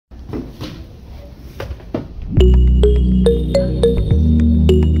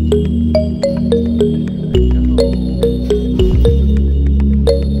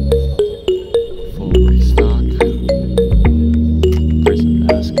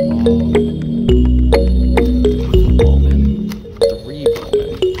Bowman. 3 Bowman.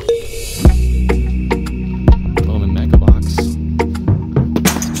 Bowman Mega Box. That's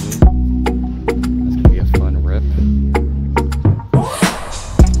gonna be a fun rip.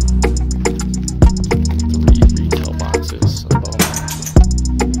 3 retail boxes of Bowman.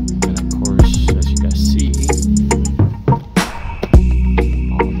 And of course, as you guys see,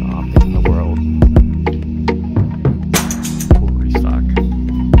 all the optics in the world. Full restock.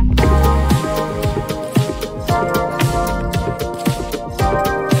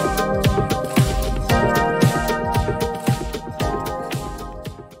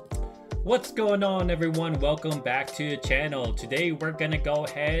 What's going on, everyone? Welcome back to the channel. Today we're gonna go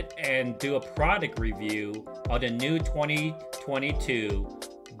ahead and do a product review of the new 2022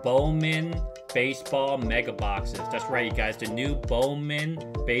 Bowman baseball mega boxes. That's right, you guys, the new Bowman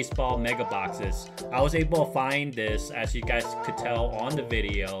baseball mega boxes. I was able to find this, as you guys could tell on the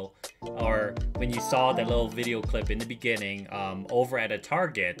video, or when you saw the little video clip in the beginning, over at a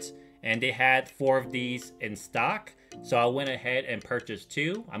Target, and they had 4 of these in stock. So I went ahead and purchased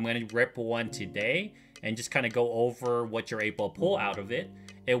 2. I'm going to rip one today and just kind of go over what you're able to pull out of it.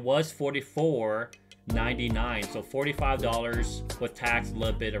 It was $44.99, so $45 with tax, a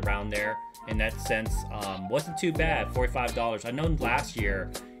little bit around there. In that sense, wasn't too bad. $45. I know last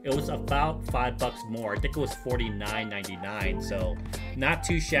year it was about $5 more. I think it was $49.99, so not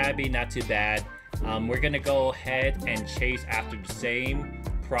too shabby, not too bad. We're gonna go ahead and chase after the same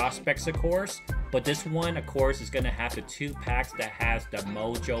prospects, of course, but this one, of course, is gonna have the 2 packs that has the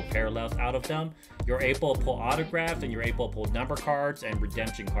Mojo parallels out of them. You're able to pull autographs, and you're able to pull number cards and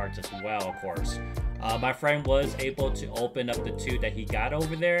redemption cards as well, of course. My friend was able to open up the 2 that he got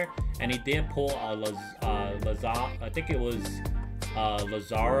over there, and he did pull a I think it was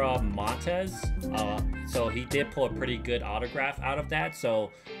Lazara Montez. So he did pull a pretty good autograph out of that.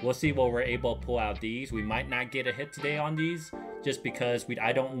 So we'll see what we're able to pull out these. We might not get a hit today on these, just because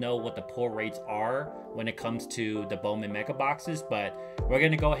I don't know what the pull rates are when it comes to the Bowman mega boxes, but we're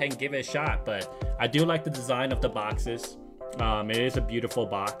gonna go ahead and give it a shot. But I do like the design of the boxes. It is a beautiful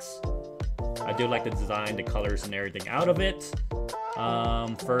box. I do like the design, the colors, and everything out of it.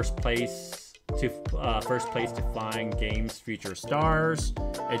 First place to find games future stars.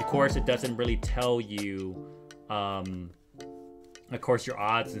 Of course, it doesn't really tell you, of course, your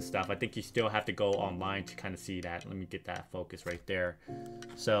odds and stuff. I think you still have to go online to kind of see that. Let me get that focus right there.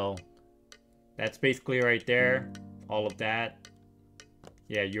 So that's basically right there, all of that.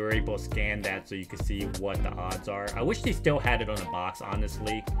 Yeah, you're able to scan that so you can see what the odds are. I wish they still had it on the box,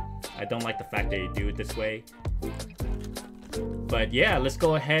 honestly. I don't like the fact that they do it this way. But yeah, let's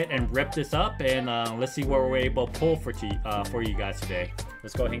go ahead and rip this up, and let's see what we're able to pull for you guys today.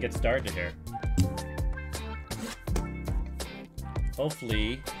 Let's go ahead and get started here.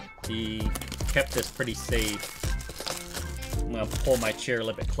 Hopefully, he kept this pretty safe. I'm gonna pull my chair a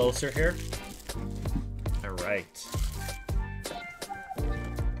little bit closer here. All right.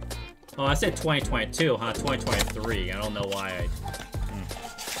 Oh, I said 2022, huh? 2023. I don't know why I...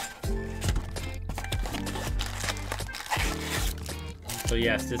 So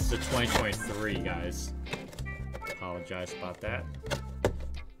yes, this is a 2023, guys. Apologize about that.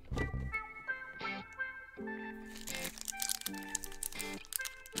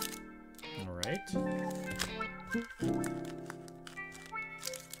 Alright.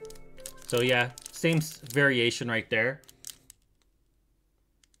 So yeah, same variation right there.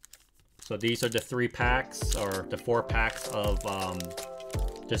 So these are the 3 packs, or the 4 packs of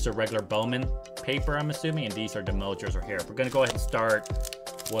just a regular Bowman paper, I'm assuming, and these are the Mojos right here. We're gonna go ahead and start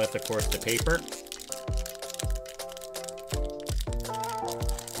with, of course, the paper.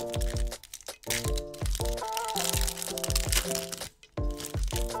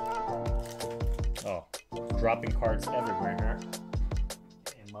 Oh, dropping cards everywhere here.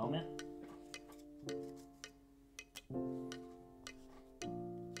 A moment.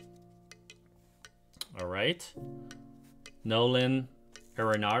 All right, Nolan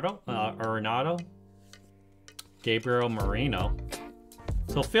Arenado, Gabriel Moreno.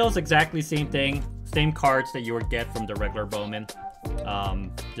 So it feels exactly the same thing, same cards that you would get from the regular Bowman,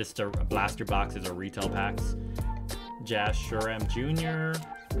 just the blaster boxes or retail packs. Jazz Shuram Jr.,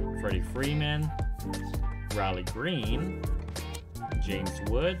 Freddie Freeman, Riley Green, James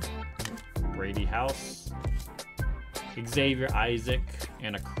Wood, Brady House, Xavier Isaac,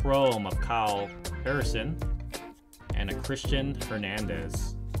 and a chrome of Kyle Harrison, and a Christian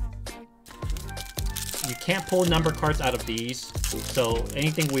Hernandez. You can't pull number cards out of these, so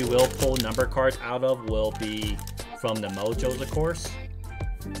anything we will pull number cards out of will be from the Mojos, of course.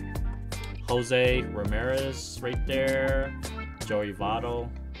 Jose Ramirez right there, Joey Votto,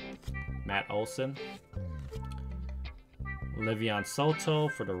 Matt Olson. Livion Soto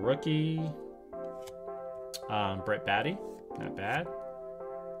for the rookie. Brett Batty, not bad.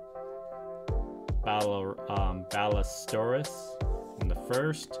 Ballesteros in the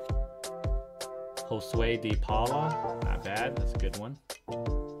first. Josue Di Paula, not bad, that's a good one.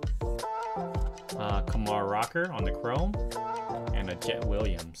 Kamar Rocker on the chrome, and a Jet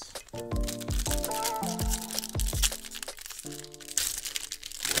Williams.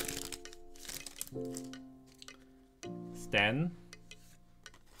 Sten,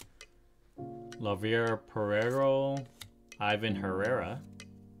 Lavier Pereiro, Ivan Herrera,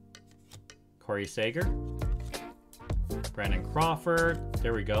 Corey Sager, Brandon Crawford,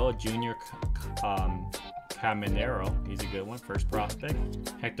 there we go, Junior Caminero, he's a good one, first prospect.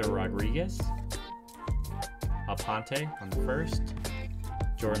 Hector Rodriguez, Aponte on the first,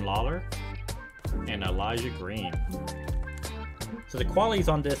 Jordan Lawler, and Elijah Green. So the qualities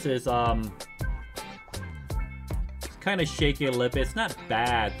on this is kind of shaky a little bit. It's not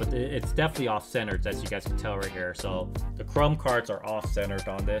bad, but it's definitely off-centered, as you guys can tell right here. So the chrome cards are off-centered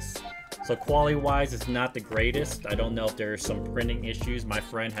on this. So quality-wise, it's not the greatest. I don't know if there's some printing issues. My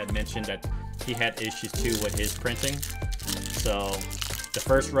friend had mentioned that he had issues too with his printing. So the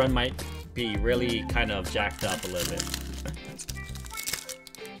first run might be really kind of jacked up a little bit.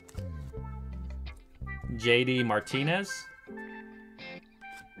 JD Martinez,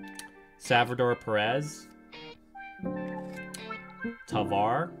 Salvador Perez,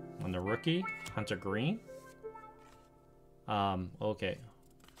 Tavar on the rookie, Hunter Green. Okay.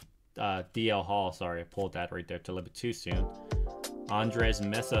 DL Hall, sorry, I pulled that right there a little bit too soon. Andres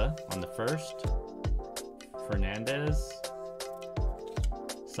Mesa on the first. Fernandez.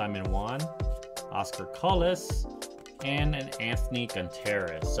 Simon Juan. Oscar Cullis. And an Anthony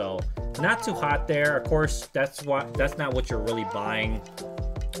Gutierrez. So not too hot there. Of course, that's not what you're really buying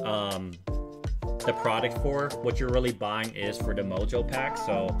the product for. What you're really buying is for the Mojo pack.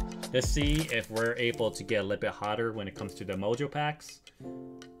 So let's see if we're able to get a little bit hotter when it comes to the Mojo packs.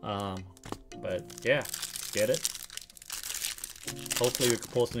 But yeah, get it. Hopefully we can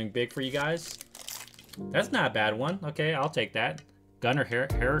pull something big for you guys. That's not a bad one. Okay, I'll take that. Gunnar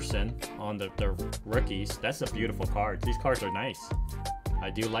Harrison on the rookies. That's a beautiful card. These cards are nice. I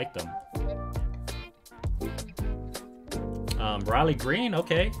do like them. Riley Green,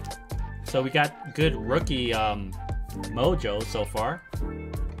 okay. So we got good rookie mojo so far.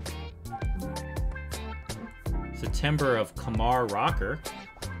 September of Kamar Rocker.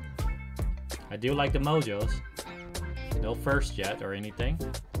 I do like the mojos. No first yet or anything.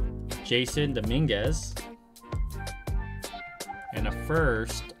 Jason Dominguez. And a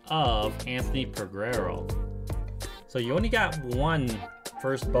first of Anthony Pereiro. So you only got one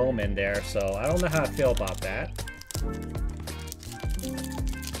first Bowman there, so I don't know how I feel about that.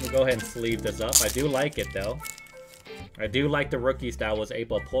 We'll go ahead and sleeve this up. I do like it though. I do like the rookies that I was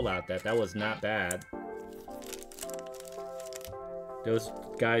able to pull out that. That was not bad. Those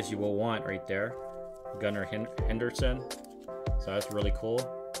guys you will want right there. Gunnar Henderson. So that's really cool.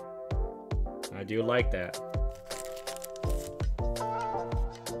 I do like that.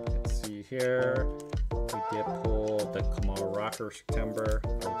 Let's see here. We did pull the Kamar Rocker September.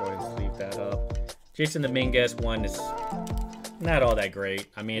 I'll go ahead and sleeve that up. Jason Dominguez one is not all that great.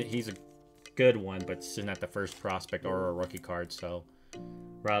 I mean, he's a good one, but it's not the first prospect or a rookie card. So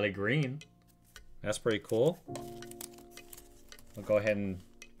Riley Green. That's pretty cool. We'll go ahead and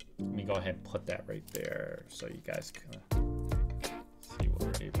let me go ahead and put that right there so you guys can see what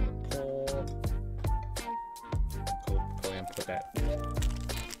we're able to pull. Go ahead and put that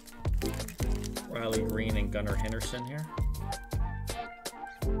Riley Green and Gunnar Henderson here.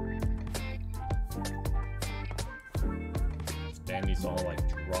 Standees all like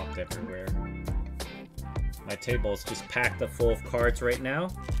dropped everywhere. My table is just packed up full of cards right now.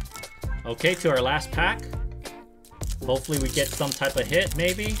 Okay, to our last pack. Hopefully we get some type of hit,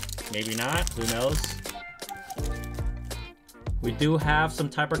 maybe. Maybe not, who knows. We do have some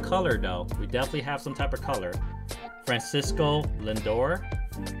type of color though. We definitely have some type of color. Francisco Lindor.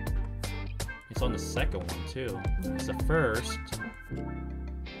 It's on the second one too. It's the first.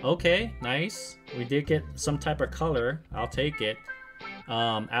 Okay, nice. We did get some type of color. I'll take it.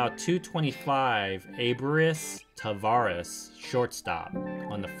 Out 225, Abrius Tavares, shortstop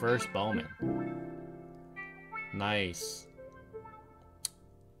on the first Bowman. Nice.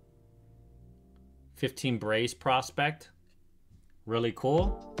 15 Braves prospect. Really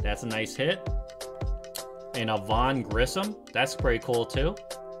cool. That's a nice hit. And a Vaughn Grissom. That's pretty cool too.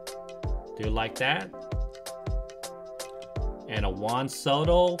 Do like that. And a Juan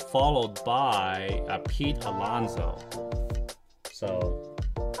Soto followed by a Pete Alonso. So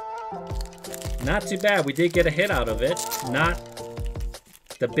not too bad. We did get a hit out of it. Not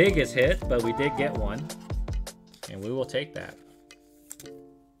the biggest hit, but we did get one. And we will take that.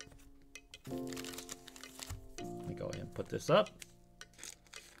 Let me go ahead and put this up.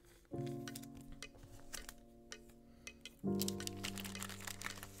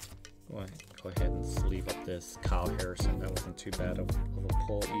 Go ahead and sleeve up this Kyle Harrison. That wasn't too bad of a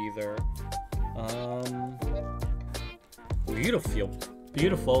pull either.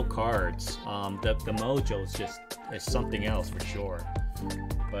 Beautiful cards. The mojo is something else for sure.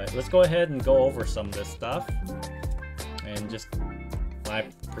 But let's go ahead and go over some of this stuff and just my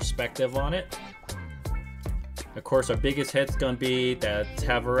perspective on it. Of course, our biggest hit's gonna be that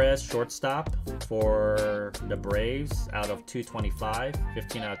Tavares shortstop for the Braves out of 225,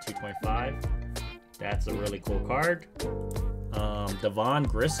 15 out of 225. That's a really cool card. Devon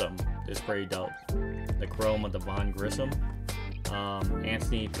Grissom is pretty dope. The chrome of Devon Grissom.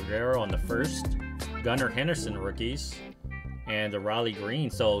 Anthony Pereira on the first. Gunnar Henderson rookies. And the Riley Green.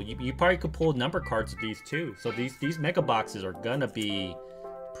 So you probably could pull number cards of these too. So these mega boxes are gonna be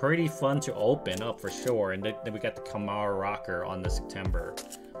pretty fun to open up for sure. And then we got the Kamara Rocker on the September.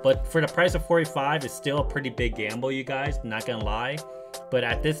 But for the price of $45, it's still a pretty big gamble, you guys, not gonna lie. But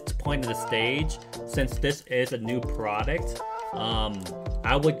at this point of the stage, since this is a new product,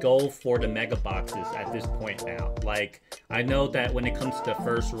 I would go for the mega boxes at this point now. Like, I know that when it comes to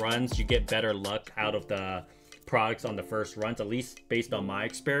first runs, you get better luck out of the products on the first runs, at least based on my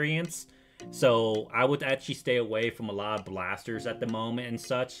experience. So I would actually stay away from a lot of blasters at the moment and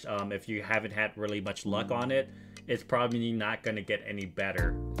such. If you haven't had really much luck on it, it's probably not going to get any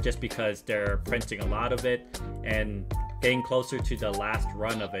better just because they're printing a lot of it, and getting closer to the last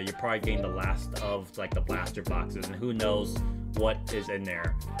run of it, you're probably getting the last of like the blaster boxes, and who knows what is in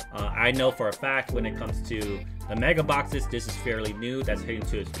there. I know for a fact when it comes to the mega boxes, this is fairly new, that's hitting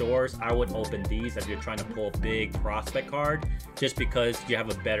to its doors. I would open these if you're trying to pull a big prospect card, just because you have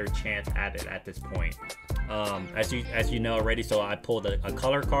a better chance at it at this point. As you know already, so I pulled a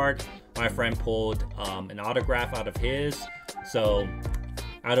color card. My friend pulled an autograph out of his. So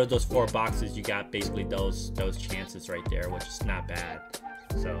out of those 4 boxes, you got basically those chances right there, which is not bad.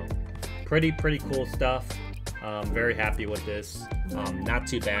 So pretty cool stuff. Very happy with this. Not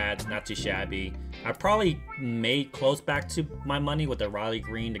too bad, not too shabby. I probably made close back to my money with the Riley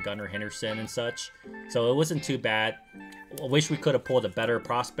Green, the Gunnar Henderson and such. So it wasn't too bad. I wish we could have pulled a better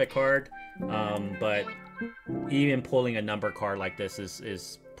prospect card. But even pulling a number card like this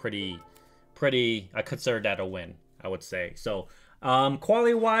is pretty, I consider that a win, I would say. So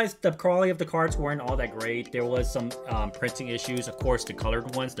quality wise, the quality of the cards weren't all that great. There was some printing issues. Of course, the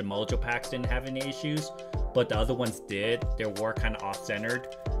colored ones, the mojo packs didn't have any issues, but the other ones did. They were kind of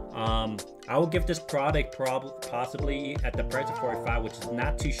off-centered. I would give this product possibly at the price of $45, which is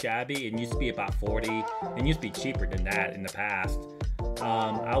not too shabby. It used to be about $40. It used to be cheaper than that in the past.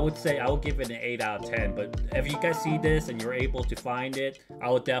 I would say I would give it an 8 out of 10, but if you guys see this and you're able to find it, I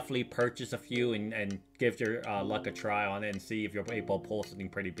would definitely purchase a few and give your luck a try on it and see if you're able to pull something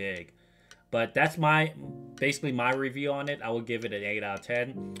pretty big. But that's basically my review on it. I would give it an 8 out of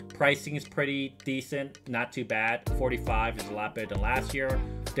 10. Pricing is pretty decent, not too bad. 45 is a lot better than last year.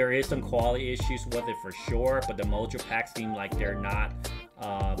 There is some quality issues with it for sure, but the mojo packs seem like they're not,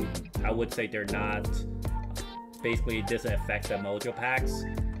 I would say they're not, basically it doesn't affect the mojo packs.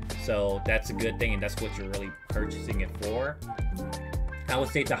 So that's a good thing, and that's what you're really purchasing it for. I would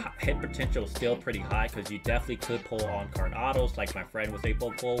say the hit potential is still pretty high because you definitely could pull on-card autos, like my friend was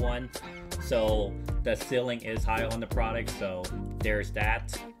able to pull one. So the ceiling is high on the product, so there's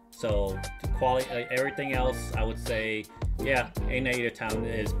that. So the quality, everything else, I would say, yeah, 8 out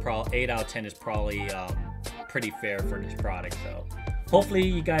of 10 is probably pretty fair for this product. So hopefully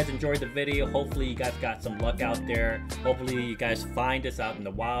you guys enjoyed the video. Hopefully you guys got some luck out there. Hopefully you guys find this out in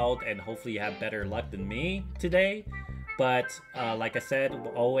the wild, and hopefully you have better luck than me today. But like I said,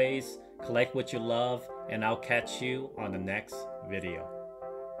 always collect what you love, and I'll catch you on the next video.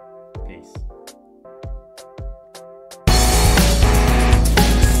 Peace.